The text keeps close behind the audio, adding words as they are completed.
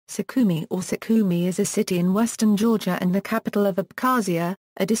Sukhumi or Sukhumi is a city in western Georgia and the capital of Abkhazia,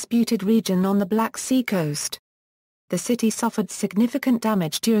 a disputed region on the Black Sea coast. The city suffered significant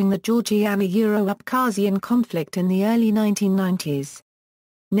damage during the Georgian-Abkhazian conflict in the early 1990s.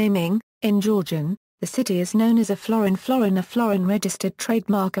 Naming: in Georgian, the city is known as a florin registered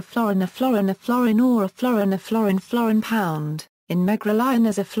trademark, a florin or a florin pound. In Megrelian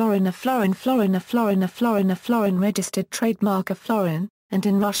as a florin registered trademark, a florin, and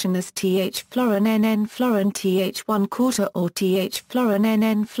in Russian as th florin nn florin th 1 quarter or th florin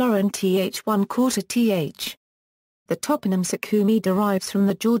nn florin th 1 quarter th. The toponym Sukhumi derives from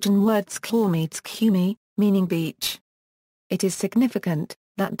the Georgian word Sokhumi, meaning beach. It is significant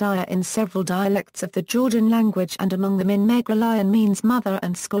that dia in several dialects of the Georgian language and among them in Megrelian means mother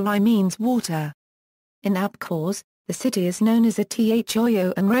and Skorai means water. In Abkhaz, the city is known as a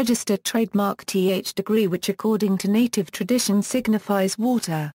Thoyo and registered trademark th degree, which according to native tradition signifies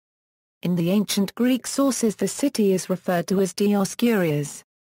water. In the ancient Greek sources the city is referred to as Dioscurias.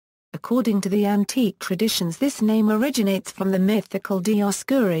 According to the antique traditions, this name originates from the mythical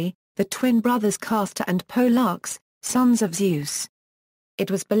Dioscuri, the twin brothers Castor and Pollux, sons of Zeus. It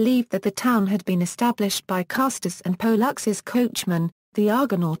was believed that the town had been established by Castor's and Pollux's coachmen, the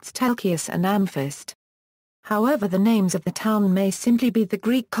Argonauts Telchius and Amphist. However, the names of the town may simply be the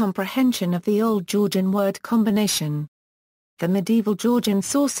Greek comprehension of the Old Georgian word combination. The medieval Georgian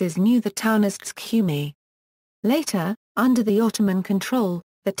sources knew the town as Sokhumi. Later, under the Ottoman control,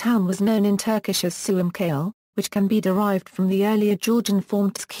 the town was known in Turkish as Sukhumi, which can be derived from the earlier Georgian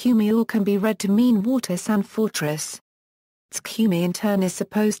form Sokhumi or can be read to mean water sand fortress. Sokhumi in turn is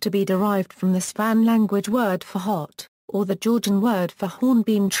supposed to be derived from the Svan language word for hot, or the Georgian word for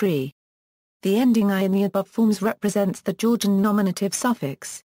hornbeam tree. The ending I in the above forms represents the Georgian nominative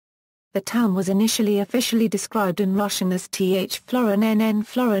suffix. The town was initially officially described in Russian as th florin nn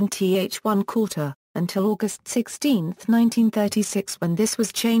florin th 1 quarter, until August 16, 1936, when this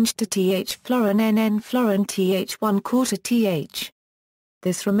was changed to th florin nn florin th 1 quarter th.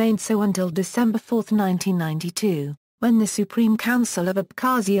 This remained so until December 4, 1992, when the Supreme Council of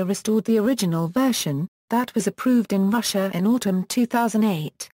Abkhazia restored the original version, that was approved in Russia in autumn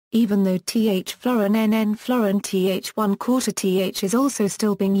 2008. Even though th florin nn florin th 1 quarter th is also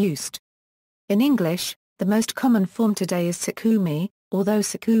still being used. In English, the most common form today is Sukhumi, although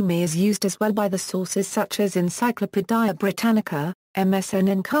Sukhumi is used as well by the sources such as Encyclopaedia Britannica, MSN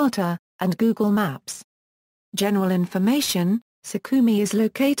Encarta, and Google Maps. General information: Sukhumi is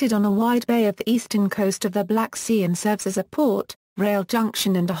located on a wide bay of the eastern coast of the Black Sea and serves as a port, rail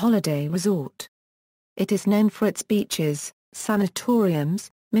junction and a holiday resort. It is known for its beaches,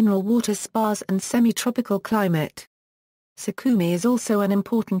 sanatoriums, mineral water spas and semi-tropical climate. Sukhumi is also an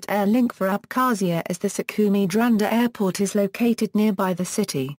important air link for Abkhazia as the Sukhumi-Dranda airport is located nearby the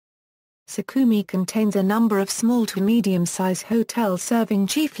city. Sukhumi contains a number of small to medium-sized hotels serving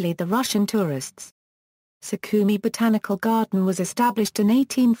chiefly the Russian tourists. Sukhumi Botanical Garden was established in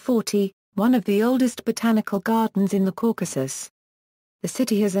 1840, one of the oldest botanical gardens in the Caucasus. The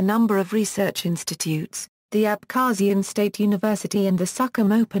city has a number of research institutes, the Abkhazian State University and the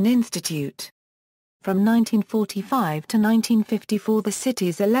Sukhumi Open Institute. From 1945 to 1954 the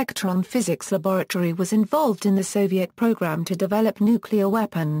city's electron physics laboratory was involved in the Soviet program to develop nuclear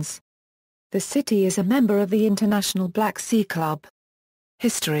weapons. The city is a member of the International Black Sea Club.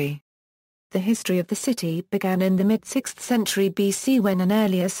 History. The history of the city began in the mid-6th century BC when an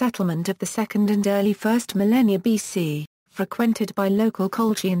earlier settlement of the 2nd and early 1st millennia BC, frequented by local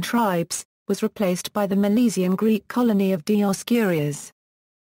Colchian tribes, was replaced by the Milesian Greek colony of Dioscurias.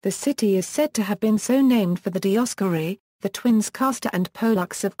 The city is said to have been so named for the Dioscuri, the twins Castor and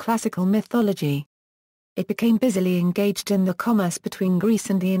Pollux of classical mythology. It became busily engaged in the commerce between Greece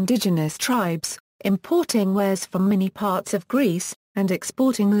and the indigenous tribes, importing wares from many parts of Greece, and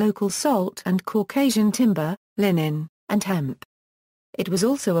exporting local salt and Caucasian timber, linen, and hemp. It was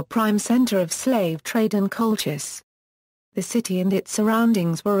also a prime center of slave trade and cultus. The city and its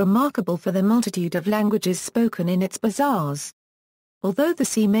surroundings were remarkable for the multitude of languages spoken in its bazaars. Although the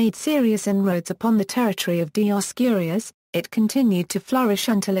sea made serious inroads upon the territory of Dioscurias, it continued to flourish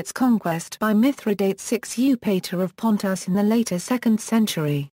until its conquest by Mithridates VI Eupator of Pontus in the later 2nd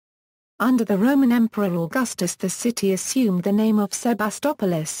century. Under the Roman Emperor Augustus the city assumed the name of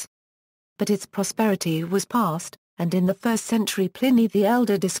Sebastopolis. But its prosperity was past, and in the 1st century Pliny the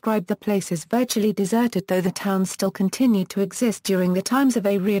Elder described the place as virtually deserted, though the town still continued to exist during the times of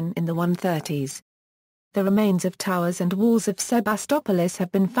Arrian in the 130s. The remains of towers and walls of Sebastopolis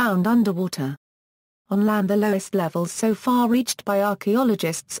have been found underwater. On land the lowest levels so far reached by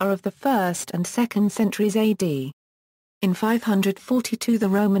archaeologists are of the 1st and 2nd centuries AD. In 542 the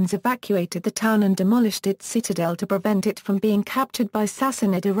Romans evacuated the town and demolished its citadel to prevent it from being captured by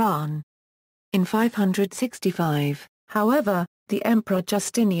Sassanid Iran. In 565, however, the Emperor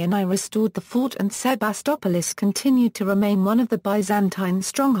Justinian I restored the fort and Sebastopolis continued to remain one of the Byzantine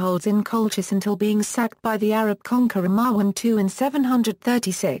strongholds in Colchis until being sacked by the Arab conqueror Marwan II in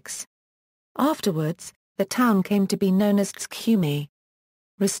 736. Afterwards, the town came to be known as Sukhumi.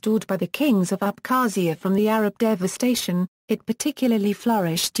 Restored by the kings of Abkhazia from the Arab devastation, it particularly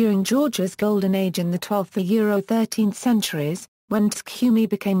flourished during Georgia's golden age in the 12th–13th centuries, when Sukhumi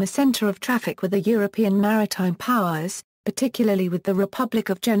became a center of traffic with the European maritime powers, particularly with the Republic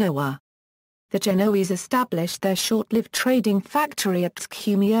of Genoa. The Genoese established their short-lived trading factory at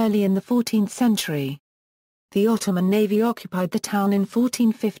Sukhumi early in the 14th century. The Ottoman navy occupied the town in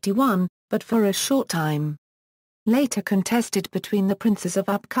 1451, but for a short time. Later contested between the princes of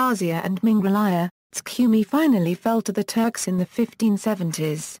Abkhazia and Mingrelaya, Sukhumi finally fell to the Turks in the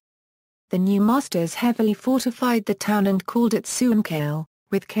 1570s. The new masters heavily fortified the town and called it Suankale,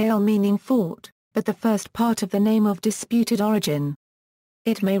 with kale meaning fort, but the first part of the name of disputed origin.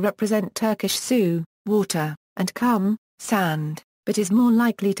 It may represent Turkish su, water, and kum, sand, but is more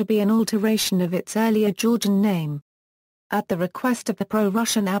likely to be an alteration of its earlier Georgian name. At the request of the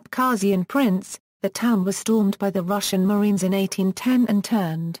pro-Russian Abkhazian prince, the town was stormed by the Russian Marines in 1810 and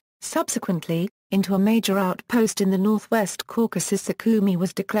turned, subsequently, into a major outpost in the northwest Caucasus. Sukhumi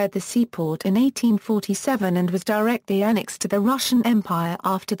was declared the seaport in 1847 and was directly annexed to the Russian Empire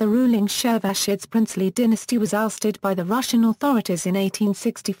after the ruling Shirvashidze princely dynasty was ousted by the Russian authorities in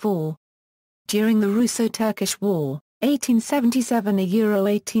 1864. During the Russo-Turkish War,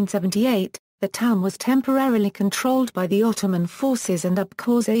 1877–1878, the town was temporarily controlled by the Ottoman forces and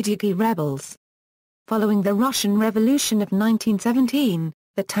Abkhaz rebels. Following the Russian Revolution of 1917,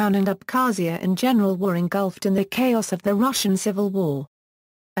 the town and Abkhazia in general were engulfed in the chaos of the Russian Civil War.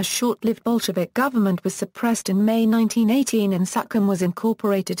 A short-lived Bolshevik government was suppressed in May 1918 and Sukhum was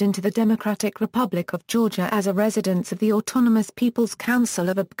incorporated into the Democratic Republic of Georgia as a residence of the Autonomous People's Council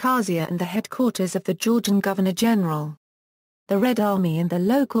of Abkhazia and the headquarters of the Georgian Governor-General. The Red Army and the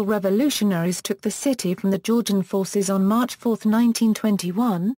local revolutionaries took the city from the Georgian forces on March 4,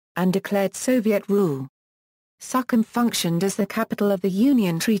 1921, and declared Soviet rule. Sukhum functioned as the capital of the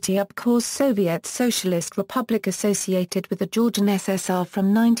Union Treaty Abkhaz Soviet Socialist Republic associated with the Georgian SSR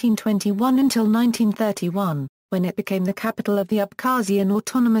from 1921 until 1931, when it became the capital of the Abkhazian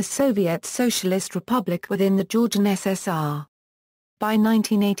Autonomous Soviet Socialist Republic within the Georgian SSR. By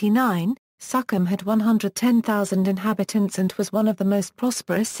 1989, Sukhum had 110,000 inhabitants and was one of the most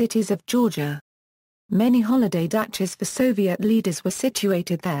prosperous cities of Georgia. Many holiday dachas for Soviet leaders were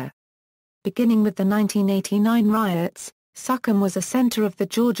situated there. Beginning with the 1989 riots, Sukhum was a center of the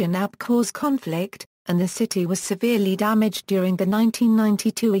Georgian-Abkhaz conflict, and the city was severely damaged during the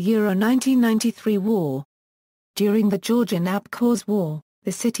 1992–1993 war. During the Georgian-Abkhaz War,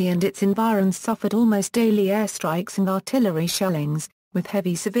 the city and its environs suffered almost daily airstrikes and artillery shellings, with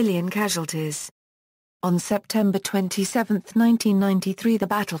heavy civilian casualties. On September 27, 1993 the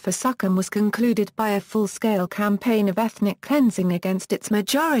battle for Sukhum was concluded by a full-scale campaign of ethnic cleansing against its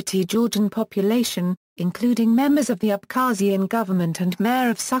majority Georgian population, including members of the Abkhazian government and mayor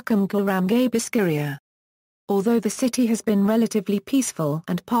of Sukhum Guram Gabiskiria. Although the city has been relatively peaceful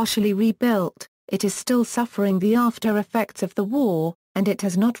and partially rebuilt, it is still suffering the after-effects of the war, and it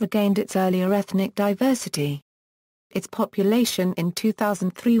has not regained its earlier ethnic diversity. Its population in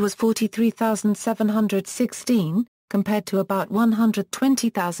 2003 was 43,716, compared to about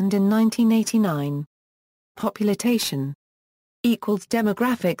 120,000 in 1989. Population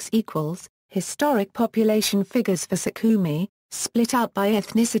Demographics Historic population figures for Sukhumi, split out by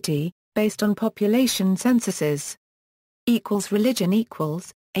ethnicity, based on population censuses. Religion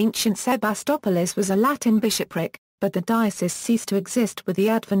Ancient Sebastopolis was a Latin bishopric, but the diocese ceased to exist with the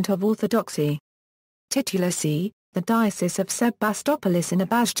advent of Orthodoxy. Titulacy The Diocese of Sebastopolis in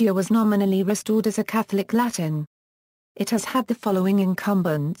Abkhazia was nominally restored as a Catholic Latin. It has had the following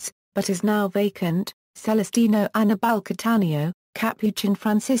incumbents, but is now vacant: Celestino Annibale Cattaneo, Capuchin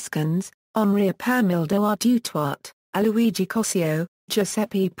Franciscans, Henri Permildo Ardutuat, Aloigi Cosio,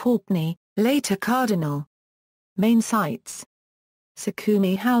 Giuseppe Porpni, later Cardinal. Main sites: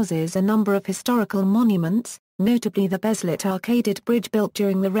 Sukhumi houses a number of historical monuments, notably the Beslit arcaded bridge built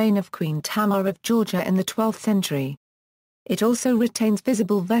during the reign of Queen Tamar of Georgia in the 12th century. It also retains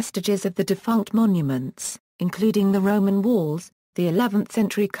visible vestiges of the defunct monuments, including the Roman walls, the 11th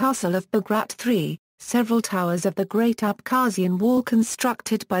century castle of Bagrat III, several towers of the Great Abkhazian Wall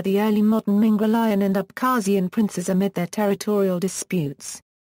constructed by the early modern Mingrelayan and Abkhazian princes amid their territorial disputes.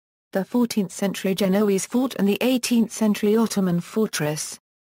 the 14th-century Genoese fort and the 18th-century Ottoman fortress.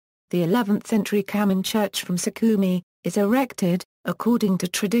 The 11th-century Kamen church from Sukhumi is erected, according to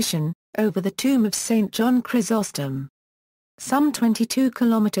tradition, over the tomb of Saint John Chrysostom. Some 22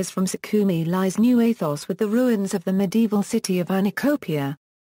 kilometers from Sukhumi lies New Athos with the ruins of the medieval city of Anikopia.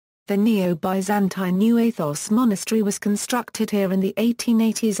 The Neo-Byzantine New Athos monastery was constructed here in the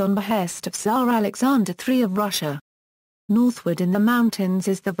 1880s on behest of Tsar Alexander III of Russia. Northward in the mountains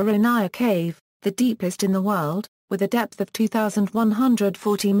is the Voronaya Cave, the deepest in the world, with a depth of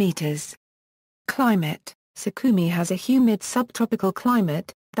 2,140 meters. Climate: Sukhumi has a humid subtropical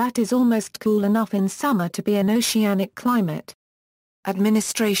climate, that is almost cool enough in summer to be an oceanic climate.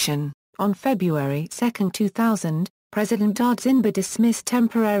 Administration: on February 2, 2000, President Ardzinba dismissed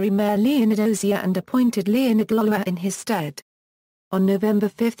temporary Mayor Leonid Ozia and appointed Leonid Loa in his stead. On November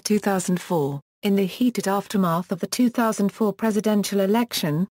 5, 2004, in the heated aftermath of the 2004 presidential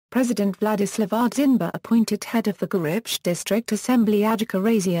election, President Vladislav Ardzinba appointed head of the Goripsh District Assembly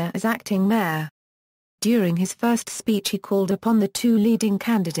Abkhazia as acting mayor. During his first speech he called upon the two leading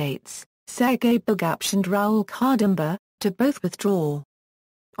candidates, Sergei Bugapsh and Raul Kardamba, to both withdraw.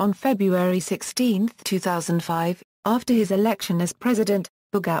 On February 16, 2005, after his election as president,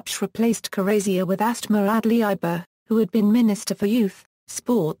 Bugapsh replaced Kharazia with Astma Adliaiba, who had been Minister for Youth,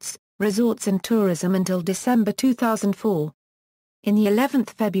 Sports, Resorts and Tourism until December 2004. In the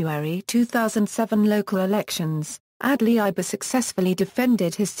 11th February 2007 local elections, Adliaiba successfully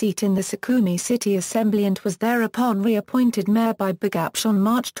defended his seat in the Sukhumi City Assembly and was thereupon reappointed mayor by Bugapsh on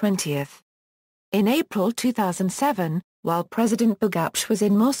March 20. In April 2007, while President Bugapsh was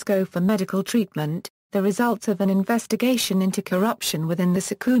in Moscow for medical treatment, the results of an investigation into corruption within the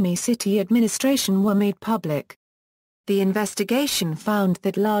Sukhumi city administration were made public. The investigation found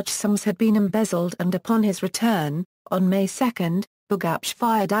that large sums had been embezzled, and upon his return, on May 2, Bugapsh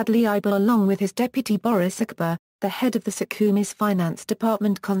fired Adliaiba along with his deputy Boris Akbar, the head of the Sukhumi's finance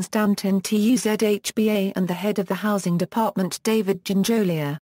department Konstantin Tuzhba and the head of the housing department David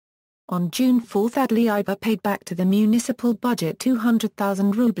Janjolia. On June 4 Adliaiba paid back to the municipal budget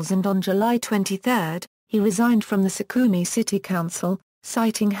 200,000 rubles, and on July 23, he resigned from the Sukhumi City Council,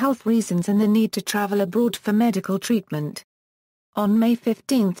 citing health reasons and the need to travel abroad for medical treatment. On May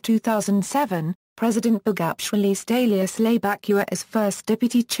 15, 2007, President Bugapsh released alias Laybakua as first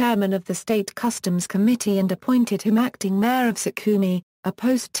deputy chairman of the State Customs Committee and appointed him acting mayor of Sukhumi, a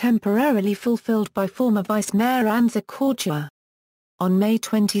post temporarily fulfilled by former vice mayor Anza Korchua. On May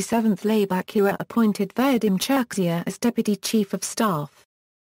 27 Laybakua appointed Vadim Cherksia as deputy chief of staff.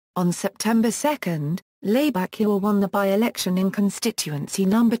 On September 2, Laybakua won the by-election in constituency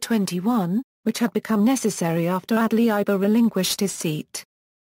number 21, which had become necessary after Adliaiba relinquished his seat.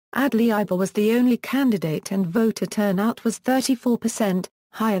 Adliaiba was the only candidate and voter turnout was 34%,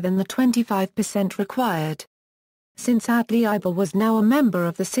 higher than the 25% required. Since Adliaiba was now a member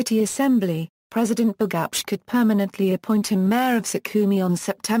of the city assembly, President Bugapsh could permanently appoint him mayor of Sukhumi on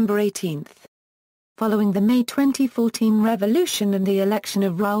September 18. Following the May 2014 revolution and the election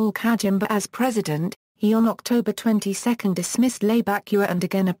of Raul Kardamba as president, he on October 22 dismissed Laybakua and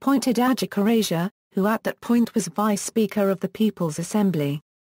again appointed Ajay Kharazia, who at that point was vice speaker of the People's Assembly.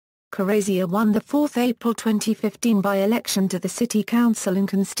 Kharazia won the 4 April 2015 by-election to the City Council in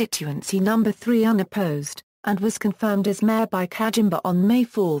constituency number 3 unopposed, and was confirmed as mayor by Kardamba on May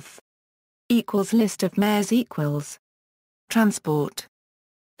 4. List of mayors. Transport.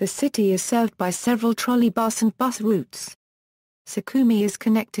 The city is served by several trolleybus and bus routes. Sukhumi is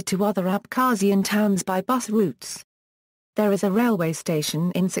connected to other Abkhazian towns by bus routes. There is a railway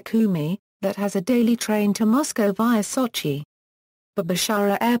station in Sukhumi that has a daily train to Moscow via Sochi.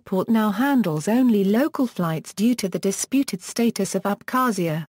 Babashara Airport now handles only local flights due to the disputed status of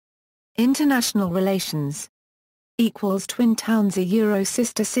Abkhazia. International relations. Twin towns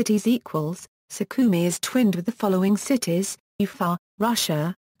sister cities. Sukhumi is twinned with the following cities: Ufa,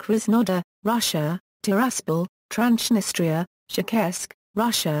 Russia; Krasnodar, Russia; Tiraspol, Transnistria; Cherkessk,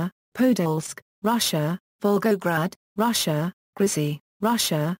 Russia; Podolsk, Russia; Volgograd, Russia; Grozny,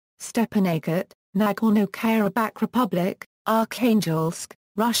 Russia; Stepanakert, Nagorno-Karabakh Republic; Arkhangelsk,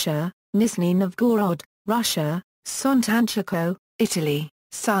 Russia; Nizhny Novgorod, Russia; Sant'Angelo, Italy;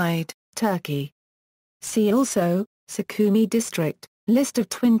 Side, Turkey. See also, Sukhumi District, list of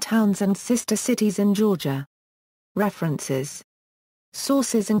twin towns and sister cities in Georgia. References.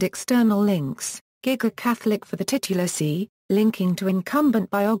 Sources and external links: Giga Catholic for the titular see, linking to incumbent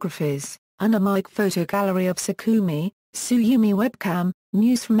biographies, Anamike photo gallery of Sukhumi, Suyumi webcam,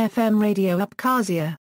 news from FM Radio Abkhazia.